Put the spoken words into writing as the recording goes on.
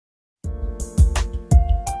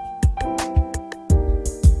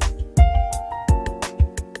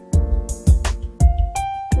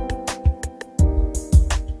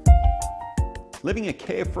living a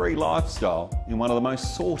carefree lifestyle in one of the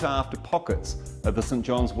most sought after pockets of the St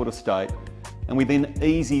John's Wood estate and within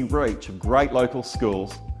easy reach of great local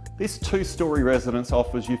schools, this two-storey residence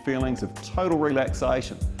offers you feelings of total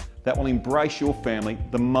relaxation that will embrace your family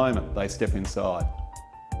the moment they step inside.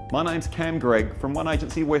 My name's Greig from One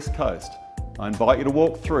Agency West Coast. I invite you to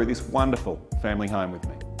walk through this wonderful family home with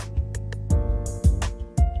me.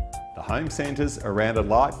 The home centres around a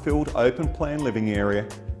light-filled open-plan living area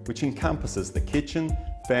which encompasses the kitchen,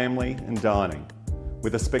 family and dining,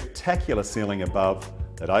 with a spectacular ceiling above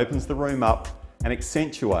that opens the room up and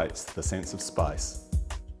accentuates the sense of space.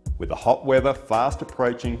 With the hot weather fast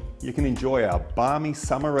approaching, you can enjoy our balmy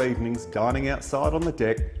summer evenings dining outside on the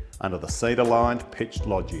deck under the cedar-lined pitched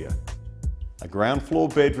loggia. A ground floor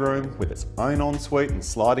bedroom with its own ensuite and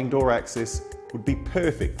sliding door access would be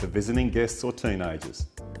perfect for visiting guests or teenagers.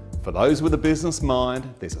 For those with a business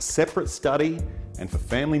mind, there's a separate study, and for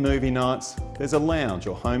family movie nights, there's a lounge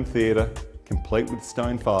or home theatre complete with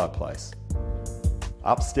stone fireplace.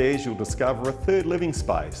 Upstairs you'll discover a third living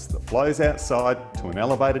space that flows outside to an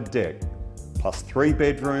elevated deck, plus 3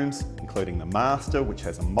 bedrooms including the master, which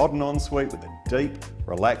has a modern ensuite with a deep,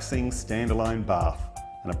 relaxing standalone bath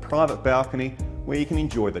and a private balcony where you can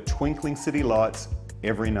enjoy the twinkling city lights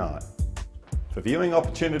every night. For viewing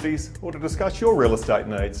opportunities or to discuss your real estate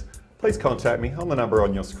needs, please contact me on the number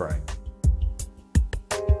on your screen.